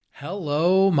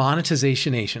Hello,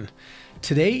 Monetization Nation.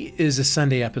 Today is a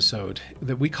Sunday episode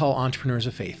that we call Entrepreneurs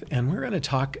of Faith, and we're going to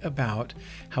talk about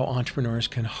how entrepreneurs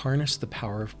can harness the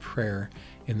power of prayer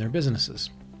in their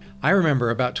businesses. I remember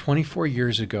about 24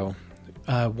 years ago,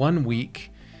 one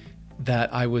week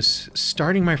that I was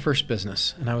starting my first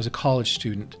business, and I was a college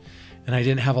student, and I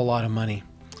didn't have a lot of money.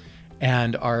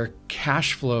 And our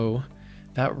cash flow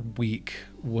that week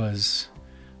was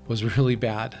really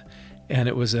bad. And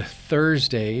it was a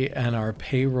Thursday, and our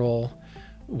payroll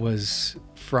was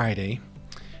Friday,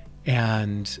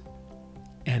 and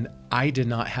I did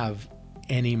not have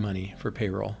any money for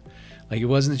payroll. Like, it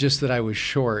wasn't just that I was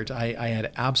short. I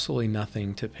had absolutely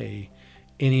nothing to pay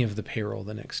any of the payroll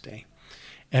the next day.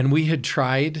 And we had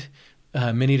tried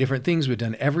many different things. We'd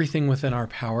done everything within our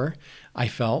power, I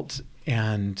felt,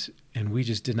 and we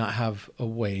just did not have a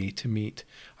way to meet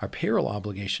our payroll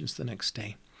obligations the next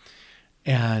day.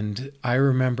 And I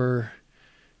remember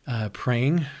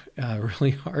praying really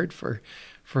hard for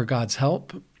God's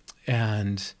help,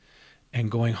 and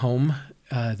going home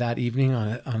that evening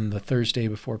on the Thursday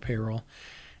before payroll.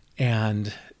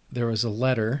 And there was a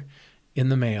letter in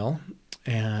the mail,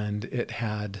 and it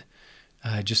had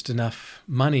just enough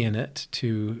money in it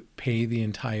to pay the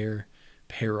entire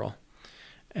payroll.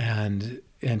 And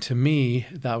to me,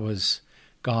 that was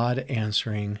God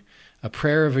answering a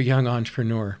prayer of a young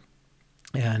entrepreneur.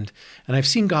 And I've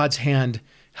seen God's hand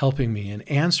helping me and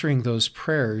answering those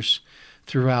prayers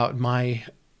throughout my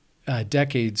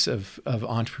decades of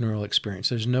entrepreneurial experience.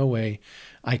 There's no way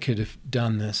I could have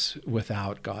done this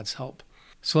without God's help.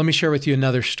 So let me share with you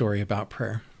another story about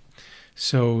prayer.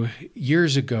 So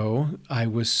years ago, I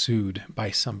was sued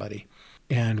by somebody.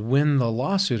 And when the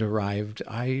lawsuit arrived,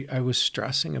 I was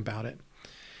stressing about it.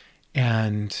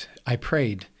 And I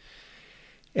prayed.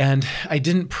 And I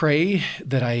didn't pray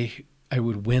that I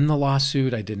would win the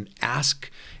lawsuit. I didn't ask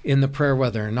in the prayer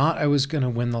whether or not I was going to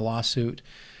win the lawsuit.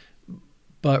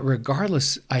 But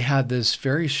regardless, I had this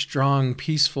very strong,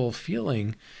 peaceful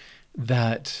feeling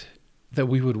that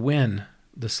we would win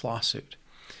this lawsuit.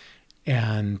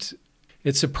 And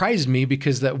it surprised me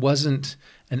because that wasn't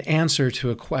an answer to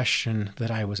a question that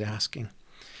I was asking.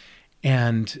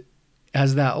 And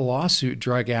as that lawsuit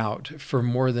drug out for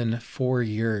more than 4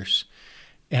 years,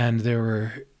 and there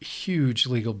were huge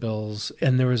legal bills,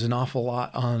 and there was an awful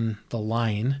lot on the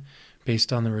line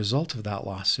based on the result of that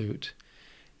lawsuit,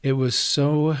 it was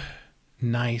so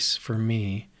nice for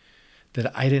me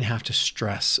that I didn't have to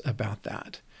stress about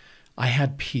that. I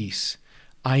had peace.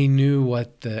 I knew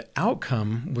what the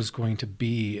outcome was going to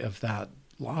be of that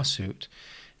lawsuit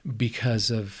because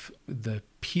of the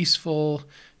peaceful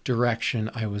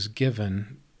direction I was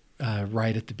given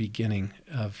right at the beginning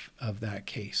of that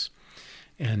case.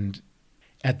 And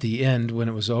at the end, when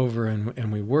it was over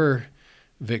and we were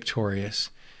victorious,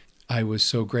 I was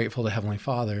so grateful to Heavenly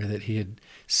Father that He had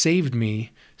saved me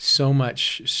so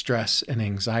much stress and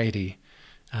anxiety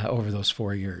over those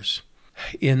 4 years.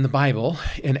 In the Bible,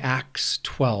 in Acts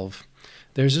 12,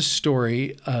 there's a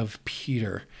story of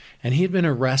Peter, and he had been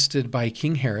arrested by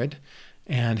King Herod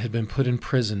and had been put in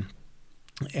prison.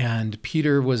 And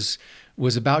Peter was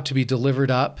about to be delivered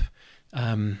up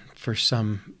for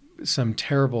some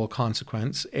terrible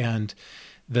consequence, and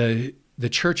the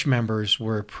church members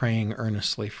were praying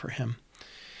earnestly for him.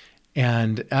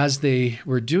 And as they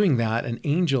were doing that, an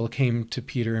angel came to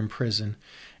Peter in prison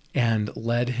and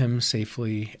led him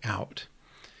safely out.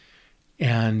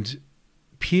 And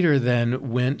Peter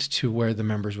then went to where the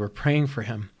members were praying for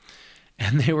him,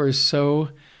 and they were so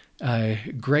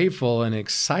grateful and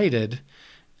excited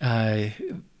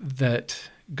that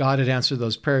God had answered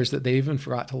those prayers that they even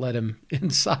forgot to let him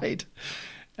inside.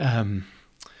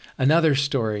 Another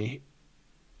story,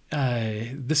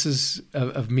 this is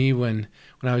of me when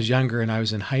I was younger and I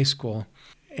was in high school,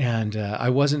 and I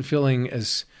wasn't feeling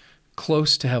as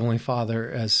close to Heavenly Father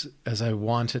as I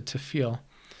wanted to feel.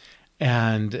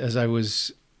 And as I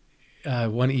was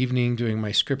one evening doing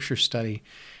my scripture study,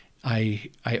 I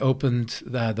opened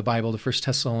the Bible to 1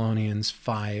 Thessalonians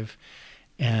 5,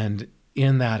 and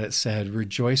in that it said,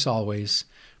 "Rejoice always,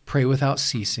 pray without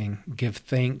ceasing, give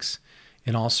thanks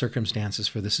in all circumstances,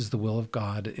 for this is the will of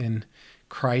God in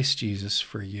Christ Jesus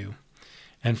for you."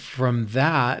 And from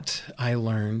that, I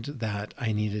learned that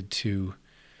I needed to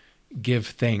give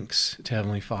thanks to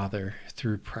Heavenly Father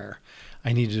through prayer.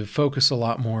 I needed to focus a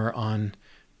lot more on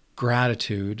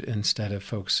gratitude instead of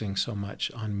focusing so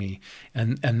much on me.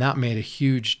 And that made a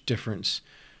huge difference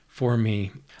for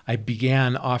me. I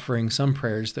began offering some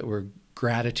prayers that were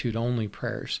gratitude-only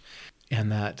prayers,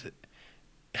 and that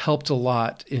helped a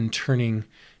lot in turning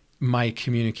my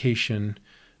communication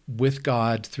with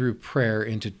God through prayer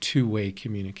into two-way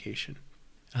communication.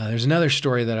 There's another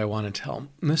story that I want to tell.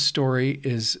 And this story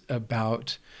is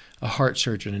about a heart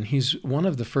surgeon, and he's one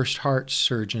of the first heart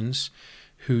surgeons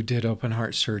who did open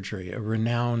heart surgery, a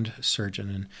renowned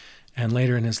surgeon. And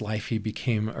later in his life, he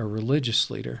became a religious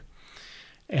leader.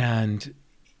 And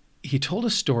he told a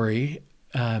story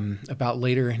about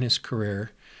later in his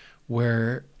career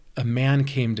where a man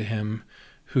came to him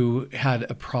who had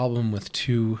a problem with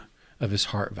two of his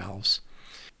heart valves.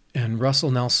 And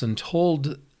Russell Nelson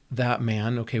told that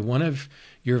man, okay, one of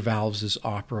your valves is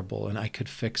operable and I could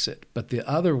fix it, but the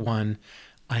other one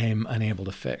I am unable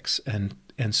to fix. And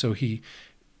so he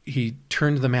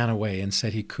turned the man away and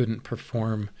said he couldn't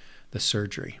perform the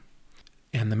surgery.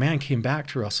 And the man came back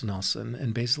to Russell Nelson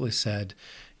and basically said,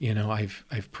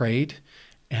 I've prayed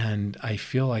and I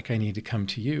feel like I need to come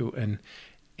to you.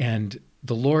 And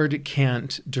the Lord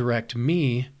can't direct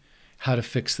me how to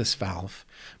fix this valve,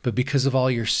 but because of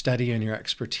all your study and your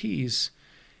expertise,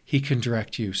 he can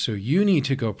direct you. So you need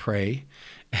to go pray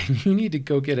and you need to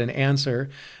go get an answer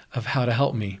of how to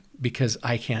help me because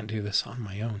I can't do this on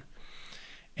my own.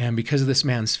 And because of this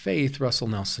man's faith, Russell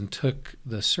Nelson took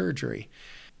the surgery.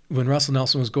 When Russell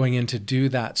Nelson was going in to do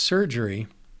that surgery,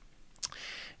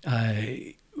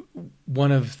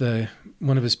 one of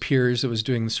his peers that was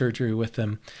doing the surgery with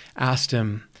him asked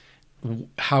him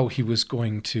how he was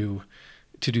going to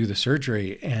do the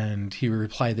surgery, and he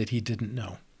replied that he didn't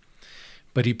know.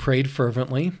 But he prayed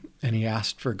fervently and he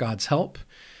asked for God's help.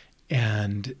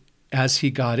 And as he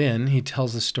got in, he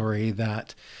tells the story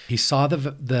that he saw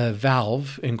the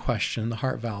valve in question, the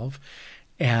heart valve,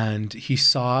 and he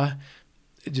saw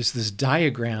just this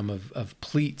diagram of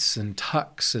pleats and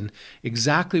tucks and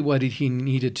exactly what he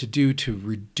needed to do to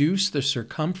reduce the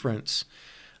circumference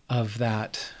of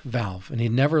that valve. And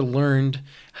he'd never learned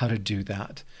how to do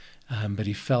that. But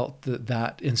he felt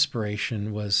that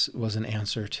inspiration was an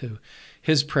answer to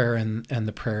his prayer and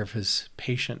the prayer of his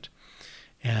patient.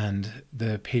 And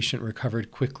the patient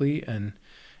recovered quickly and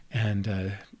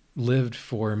lived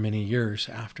for many years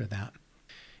after that.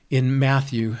 In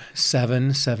Matthew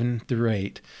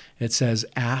 7:7-8, it says,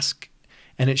 "Ask,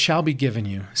 and it shall be given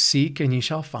you. Seek, and ye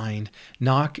shall find.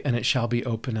 Knock, and it shall be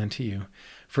opened unto you.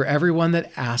 For everyone that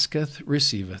asketh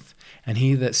receiveth, and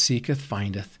he that seeketh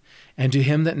findeth. And to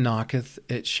him that knocketh,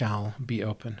 it shall be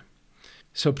open."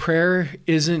 So prayer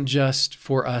isn't just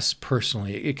for us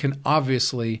personally. It can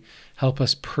obviously help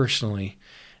us personally,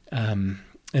 and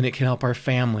it can help our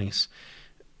families.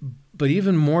 But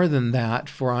even more than that,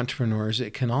 for entrepreneurs,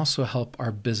 it can also help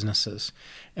our businesses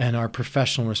and our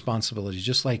professional responsibilities.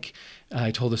 Just like I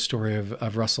told the story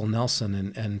of Russell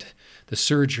Nelson and the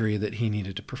surgery that he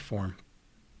needed to perform.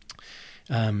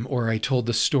 Or I told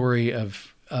the story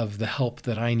of the help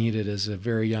that I needed as a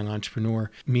very young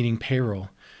entrepreneur meeting payroll,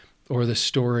 or the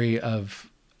story of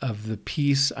the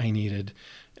peace I needed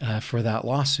for that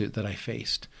lawsuit that I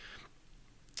faced.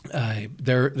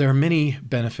 There are many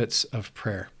benefits of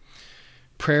prayer.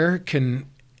 Prayer can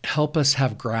help us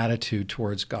have gratitude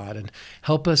towards God and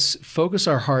help us focus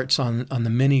our hearts on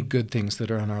the many good things that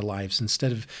are in our lives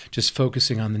instead of just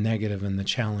focusing on the negative and the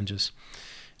challenges.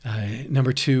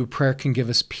 Number 2, prayer can give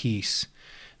us peace.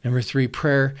 Number 3,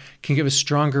 prayer can give us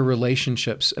stronger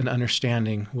relationships and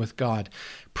understanding with God.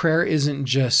 Prayer isn't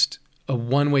just a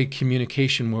one-way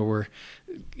communication where we're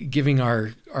giving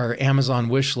our Amazon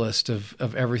wish list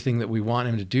of everything that we want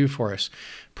him to do for us.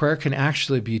 Prayer can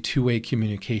actually be two-way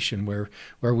communication where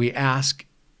we ask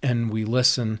and we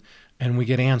listen and we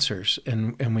get answers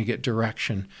and we get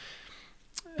direction.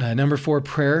 Number 4,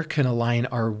 prayer can align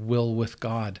our will with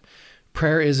God.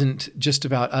 Prayer isn't just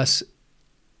about us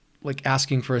like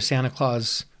asking for a Santa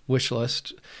Claus wish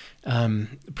list.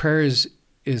 Prayer is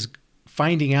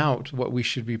finding out what we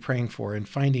should be praying for and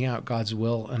finding out God's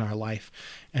will in our life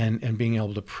and being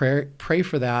able to pray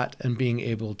for that and being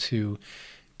able to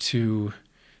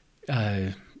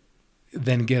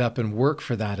then get up and work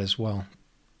for that as well.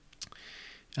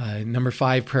 Number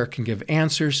 5, prayer can give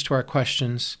answers to our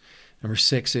questions. Number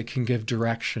 6, it can give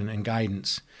direction and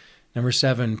guidance. Number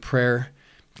 7, prayer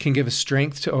can give us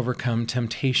strength to overcome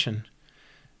temptation.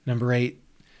 Number 8,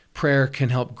 prayer can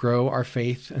help grow our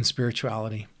faith and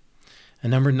spirituality. And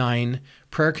number 9,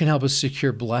 prayer can help us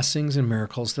secure blessings and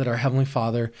miracles that our Heavenly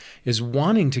Father is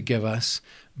wanting to give us,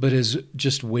 but is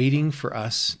just waiting for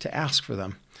us to ask for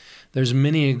them. There's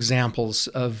many examples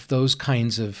of those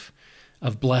kinds of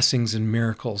blessings and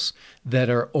miracles that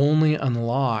are only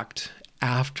unlocked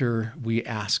after we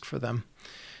ask for them.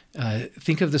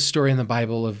 Think of the story in the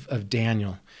Bible of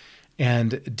Daniel.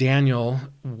 And Daniel,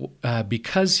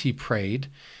 because he prayed,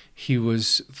 he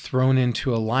was thrown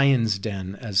into a lion's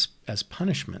den as as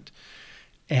punishment.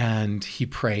 And he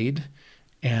prayed,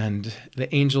 and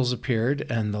the angels appeared,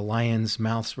 and the lions'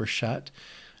 mouths were shut.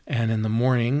 And in the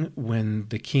morning, when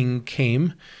the king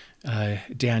came,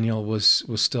 Daniel was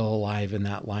still alive in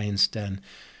that lion's den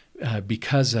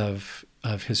because of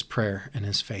his prayer and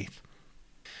his faith.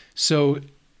 So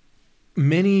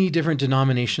many different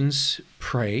denominations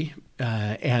pray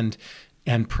and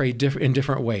pray in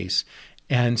different ways.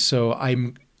 And so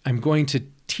I'm going to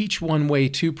teach one way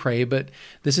to pray, but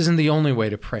this isn't the only way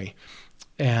to pray.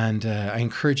 And I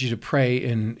encourage you to pray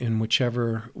in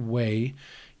whichever way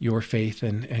your faith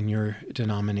and your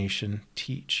denomination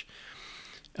teach.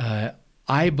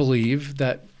 I believe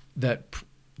that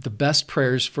the best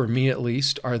prayers, for me at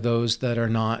least, are those that are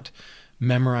not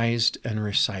memorized and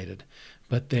recited,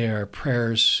 but they are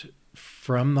prayers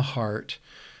from the heart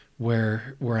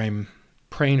where I'm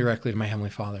praying directly to my Heavenly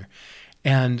Father.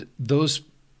 And those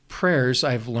prayers,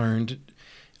 I've learned,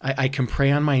 I can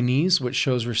pray on my knees, which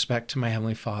shows respect to my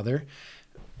Heavenly Father.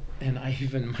 And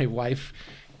my wife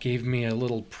gave me a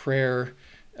little prayer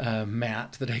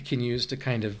mat that I can use to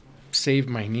kind of save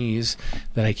my knees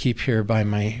that I keep here by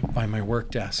my work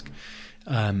desk.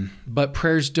 But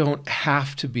prayers don't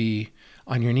have to be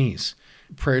on your knees.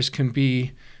 Prayers can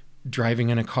be driving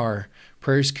in a car.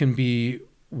 Prayers can be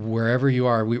wherever you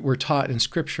are. We're taught in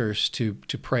scriptures to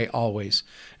pray always,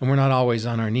 and we're not always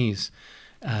on our knees.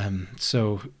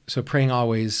 So praying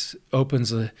always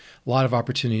opens a lot of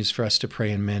opportunities for us to pray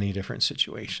in many different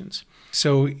situations.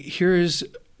 So here's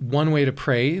one way to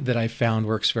pray that I found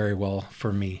works very well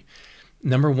for me.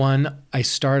 Number one, I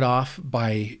start off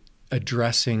by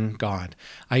addressing God.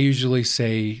 I usually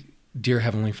say, "Dear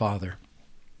Heavenly Father."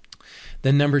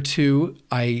 Then number two,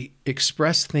 I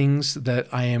express things that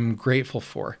I am grateful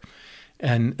for.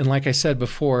 And like I said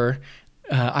before,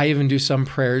 I even do some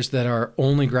prayers that are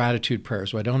only gratitude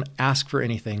prayers, where I don't ask for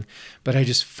anything, but I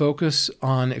just focus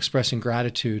on expressing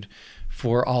gratitude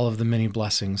for all of the many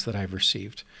blessings that I've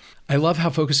received. I love how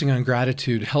focusing on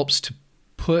gratitude helps to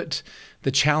put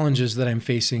the challenges that I'm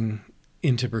facing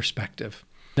into perspective.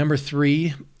 Number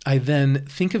three, I then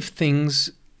think of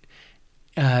things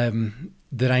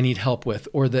that I need help with,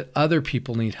 or that other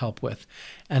people need help with,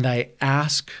 and I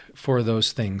ask for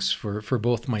those things for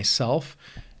both myself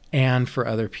and for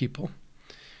other people.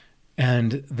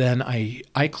 And then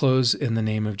I close in the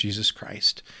name of Jesus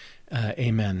Christ.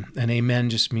 Amen. And amen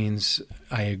just means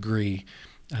I agree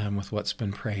with what's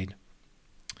been prayed.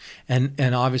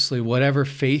 And obviously, whatever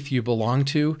faith you belong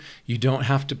to, you don't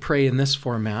have to pray in this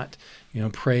format.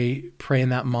 Pray in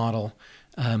that model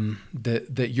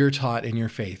that you're taught in your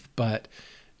faith. But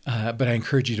I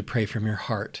encourage you to pray from your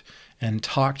heart and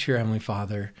talk to your Heavenly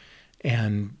Father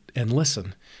and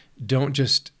listen. Don't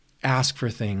just ask for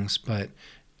things, but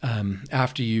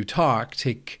after you talk,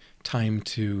 take time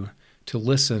to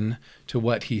listen to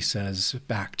what He says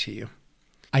back to you.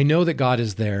 I know that God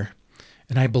is there,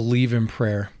 and I believe in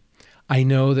prayer. I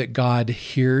know that God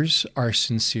hears our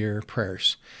sincere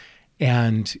prayers,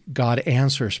 and God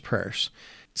answers prayers.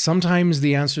 Sometimes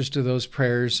the answers to those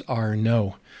prayers are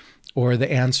no, or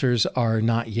the answers are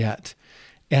not yet.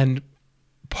 And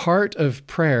part of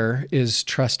prayer is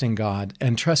trusting God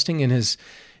and trusting in His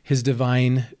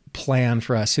divine plan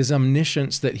for us, His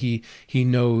omniscience, that He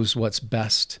knows what's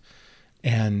best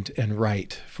and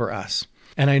right for us.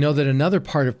 And I know that another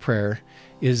part of prayer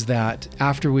is that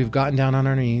after we've gotten down on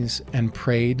our knees and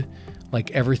prayed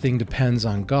like everything depends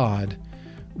on God,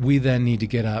 we then need to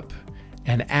get up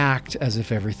and act as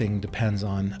if everything depends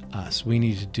on us. We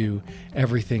need to do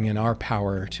everything in our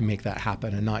power to make that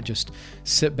happen, and not just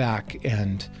sit back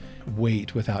and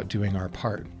wait without doing our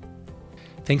part.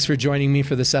 Thanks for joining me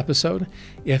for this episode.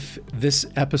 If this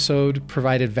episode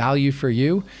provided value for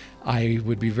you, I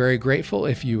would be very grateful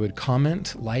if you would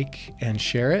comment, like, and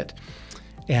share it.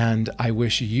 And I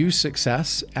wish you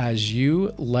success as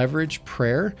you leverage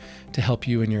prayer to help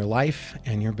you in your life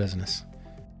and your business.